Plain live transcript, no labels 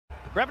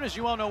Brevin, as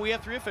you all know, we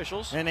have 3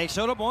 officials. And they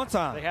showed up on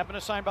time. They have been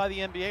assigned by the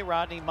NBA.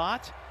 Rodney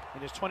Mott in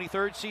his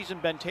 23rd season,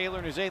 Ben Taylor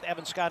in his 8th,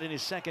 Evan Scott in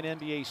his 2nd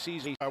NBA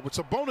season. With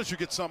Sabonis, you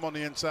get some on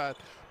the inside,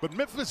 but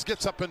Memphis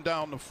gets up and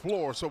down the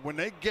floor, so when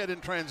they get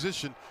in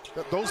transition,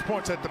 those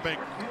points at the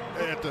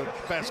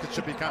basket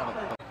should be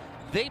counted.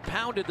 They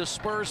pounded the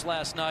Spurs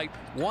last night,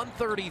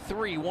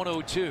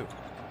 133-102.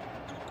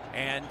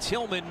 And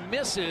Tillman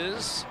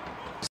misses.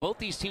 Both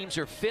these teams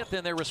are 5th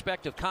in their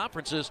respective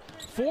conferences.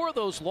 4 of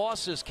those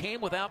losses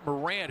came without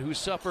Morant, who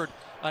suffered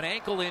an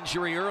ankle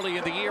injury early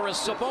in the year, as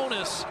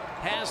Sabonis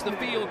has the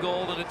field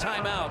goal and a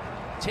timeout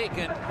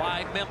taken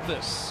by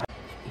Memphis.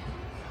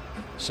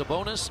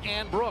 Sabonis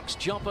and Brooks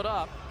jump it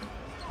up.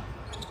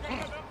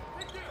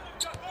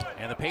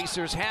 And the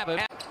Pacers have it.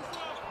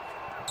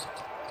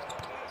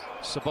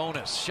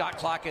 Sabonis, shot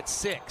clock at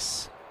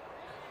 6.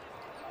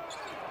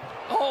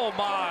 Oh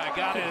my,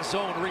 got his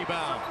own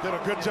rebound. Did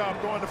a good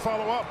job going to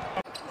follow up.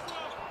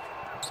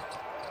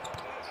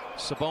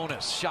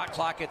 Sabonis, shot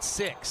clock at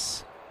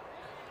 6.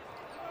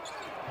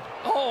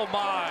 Oh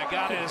my,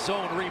 got his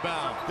own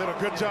rebound. Did a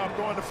good job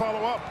going to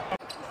follow up.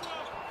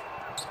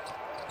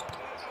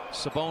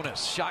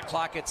 Sabonis, shot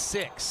clock at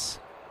 6.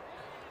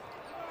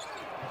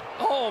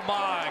 Oh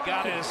my,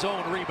 got his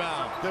own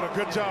rebound. Did a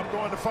good job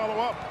going to follow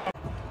up.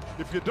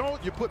 If you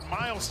don't, you put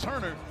Miles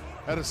Turner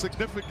at a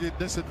significant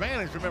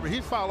disadvantage. Remember,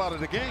 he fouled out of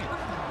the game.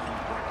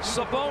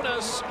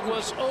 Sabonis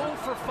was 0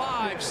 for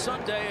 5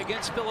 Sunday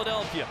against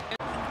Philadelphia.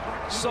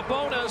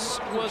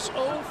 Sabonis was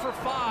 0 for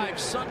 5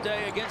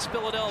 Sunday against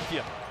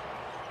Philadelphia.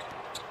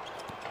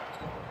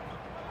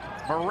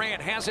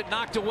 Morant has it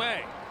knocked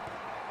away.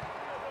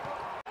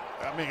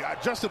 I mean,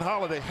 Justin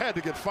Holiday had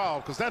to get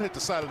fouled because that hit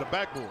the side of the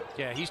backboard.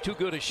 Yeah, he's too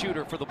good a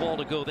shooter for the ball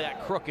to go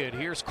that crooked.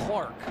 Here's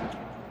Clark.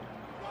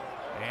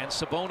 And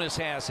Sabonis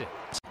has it.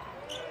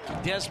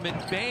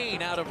 Desmond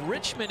Bain out of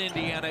Richmond,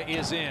 Indiana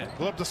is in.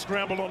 Love to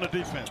scramble on the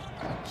defense.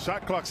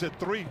 Shot clock's at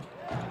 3.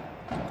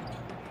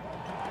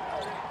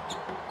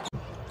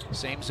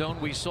 Same zone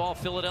we saw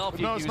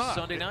Philadelphia use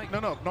Sunday night.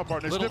 No,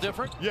 partner. It's little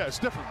different? Yeah, it's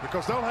different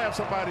because they'll have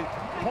somebody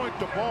point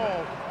the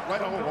ball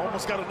right over.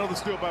 Almost got another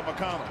steal by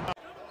McConnell.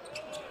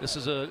 This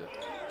is a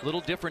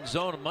little different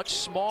zone, much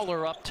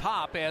smaller up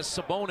top, as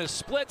Sabonis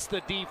splits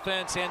the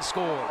defense and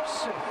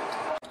scores.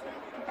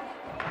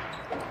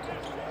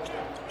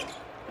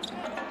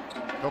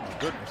 Oh my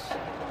goodness.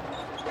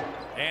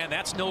 And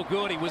that's no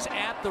good. He was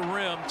at the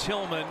rim,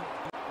 Tillman.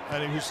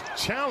 And he was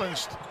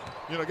challenged.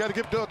 You know, got to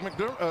give Doug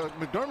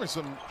McDermott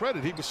some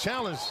credit. He was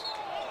challenged.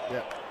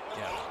 Yeah.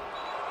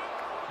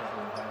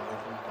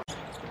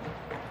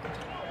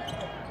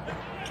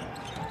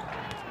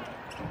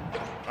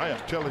 I am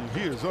telling you,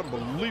 he is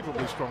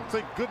unbelievably strong.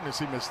 Thank goodness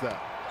he missed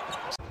that.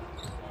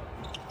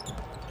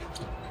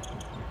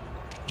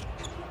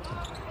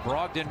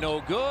 Brogdon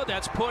no good.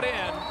 That's put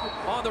in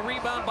on the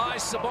rebound by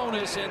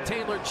Sabonis, and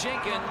Taylor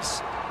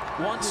Jenkins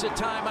wants a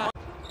timeout.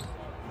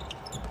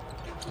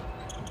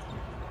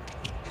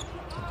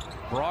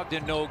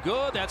 Brogdon no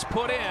good. That's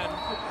put in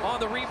on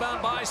the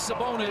rebound by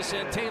Sabonis,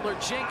 and Taylor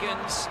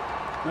Jenkins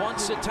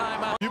wants a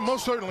timeout. You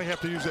most certainly have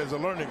to use it as a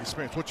learning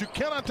experience. What you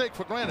cannot take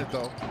for granted,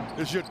 though,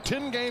 is you're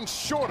 10 games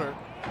shorter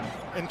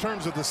in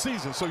terms of the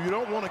season, so you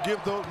don't want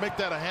to make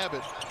that a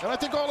habit. And I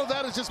think all of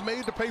that has just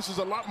made the Pacers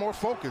a lot more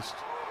focused.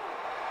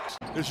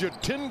 Is you're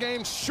 10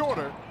 games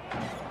shorter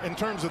in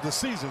terms of the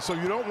season, so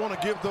you don't want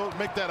to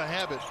make that a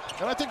habit.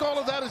 And I think all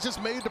of that has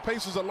just made the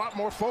Pacers a lot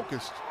more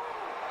focused.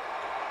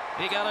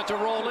 He got it to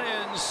roll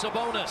in,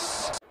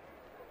 Sabonis.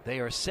 They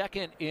are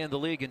 2nd in the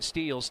league in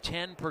steals,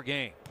 10 per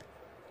game.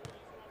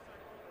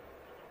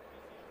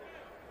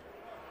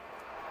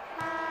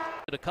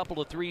 A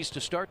couple of threes to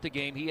start the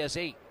game. He has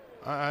 8.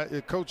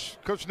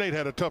 Coach Nate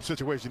had a tough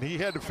situation. He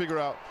had to figure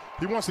out,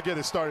 he wants to get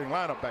his starting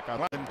lineup back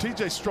out. And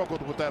TJ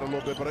struggled with that a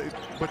little bit,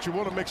 but you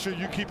want to make sure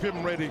you keep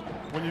him ready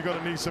when you're going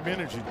to need some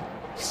energy.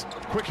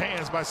 Quick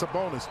hands by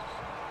Sabonis.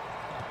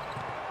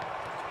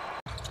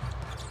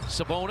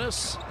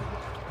 Sabonis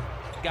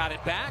got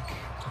it back.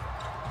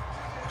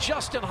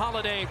 Justin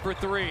Holiday for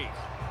 3.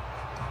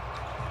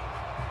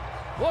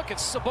 Look at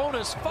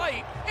Sabonis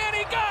fight, and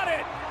he got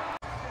it!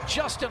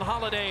 Justin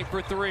Holiday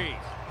for 3.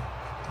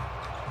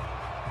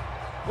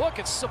 Look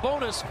at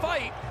Sabonis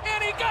fight,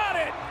 and he got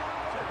it!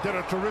 Did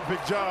a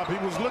terrific job. He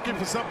was looking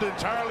for something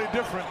entirely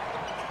different.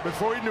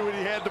 Before he knew it,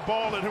 he had the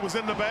ball and it was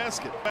in the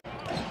basket.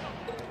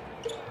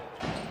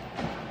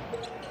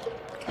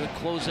 Good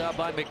closeout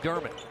by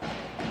McDermott.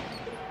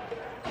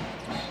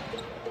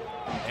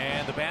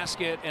 And the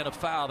basket and a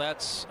foul.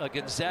 That's a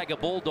Gonzaga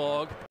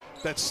Bulldog.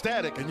 That's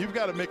static, and you've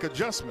got to make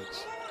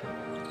adjustments.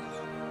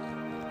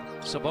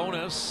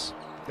 Sabonis.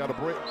 Got a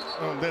break,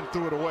 and then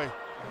threw it away.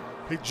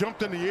 He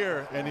jumped in the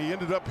air, and he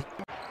ended up.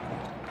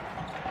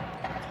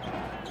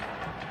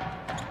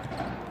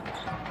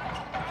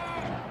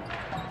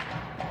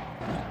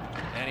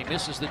 And he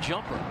misses the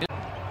jumper.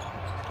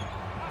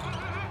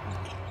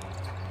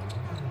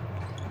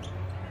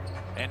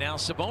 And now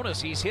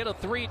Sabonis, he's hit a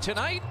 3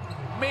 tonight.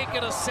 Make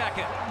it a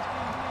 2nd.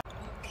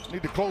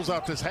 Need to close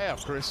out this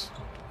half, Chris.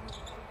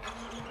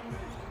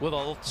 with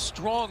a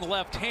strong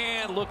left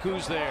hand. Look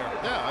who's there.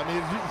 Yeah,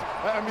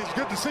 I mean, it's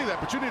good to see that,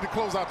 but you need to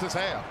close out this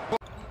half.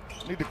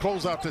 Need to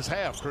close out this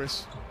half,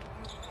 Chris.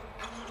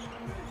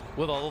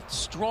 With a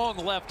strong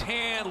left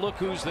hand. Look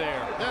who's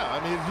there. Yeah,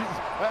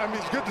 I mean,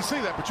 it's good to see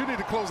that, but you need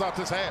to close out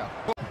this half.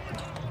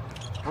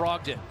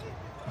 Brogdon.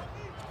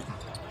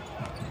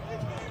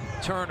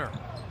 Turner.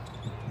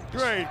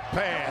 Great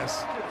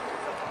pass.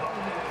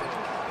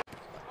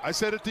 I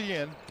said at the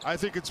end, I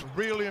think it's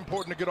really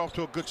important to get off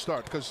to a good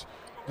start because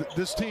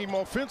this team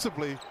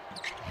offensively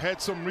had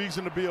some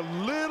reason to be a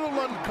little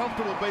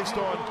uncomfortable based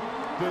on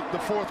the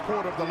fourth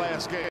quarter of the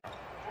last game.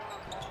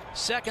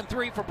 Second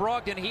three for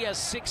Brogdon. He has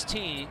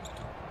 16.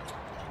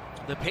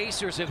 The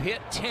Pacers have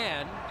hit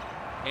 10,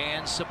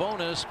 and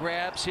Sabonis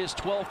grabs his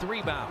 12th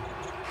rebound.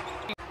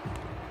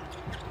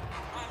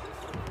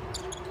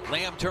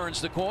 Lamb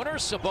turns the corner.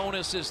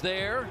 Sabonis is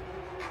there.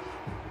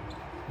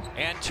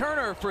 And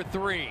Turner for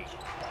three.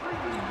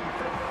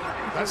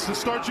 That's the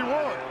start you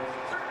want.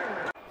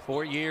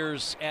 4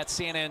 years at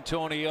San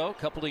Antonio, a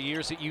couple of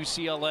years at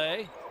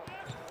UCLA.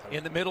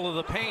 In the middle of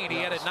the paint, he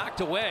had it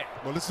knocked away.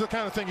 Well, this is the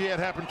kind of thing he had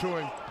happen to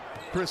him,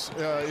 Chris,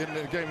 in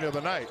the game the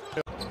other night.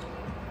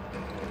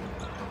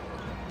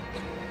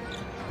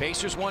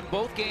 Pacers won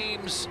both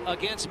games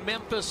against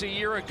Memphis a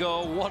year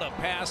ago. What a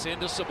pass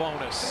into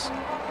Sabonis.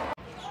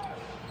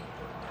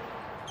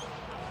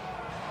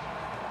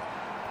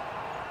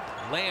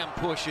 Lamb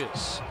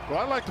pushes. Well,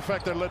 I like the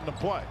fact they're letting them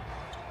play.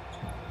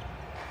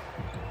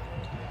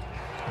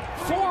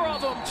 4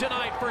 of them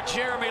tonight for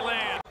Jeremy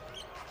Lamb.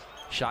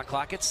 Shot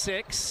clock at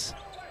 6.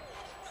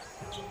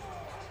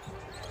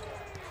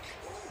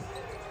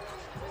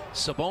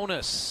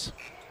 Sabonis.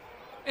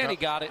 And he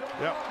got it.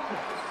 Yep.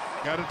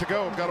 Got it to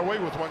go. Got away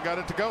with one. Got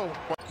it to go.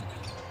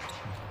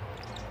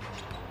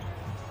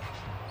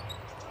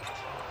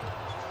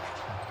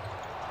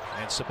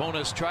 And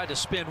Sabonis tried to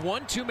spin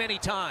one too many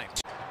times.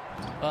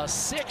 A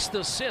 6th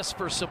assist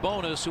for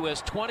Sabonis, who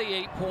has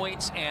 28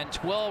 points and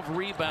 12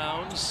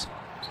 rebounds.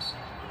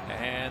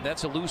 And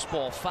that's a loose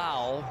ball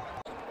foul.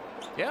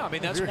 Yeah, I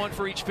mean, that's one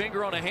for each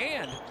finger on a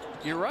hand.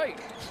 You're right.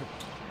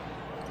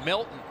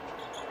 Melton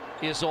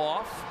is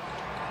off.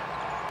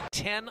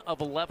 10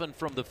 of 11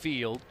 from the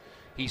field.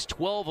 He's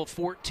 12 of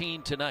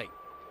 14 tonight.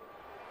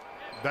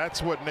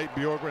 That's what Nate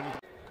Bjorkgren.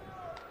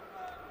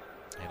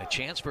 And a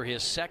chance for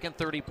his second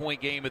 30-point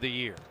game of the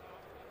year.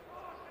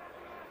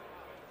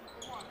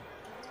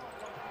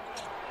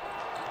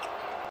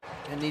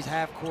 In these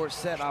half-court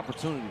set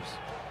opportunities.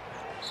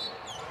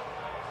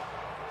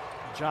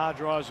 Ja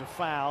draws a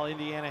foul.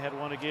 Indiana had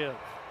one to give.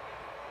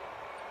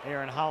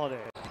 Aaron Holiday.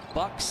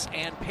 Bucks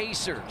and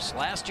Pacers.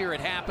 Last year it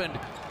happened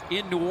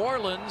in New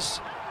Orleans.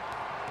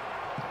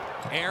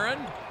 Aaron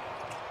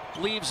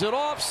leaves it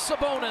off.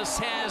 Sabonis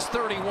has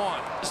 31.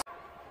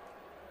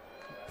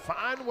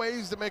 Find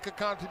ways to make a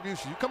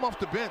contribution. You come off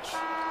the bench.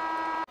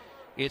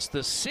 It's the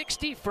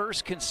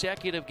 61st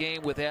consecutive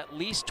game with at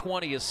least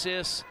 20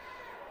 assists,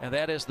 and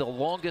that is the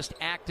longest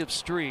active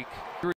streak.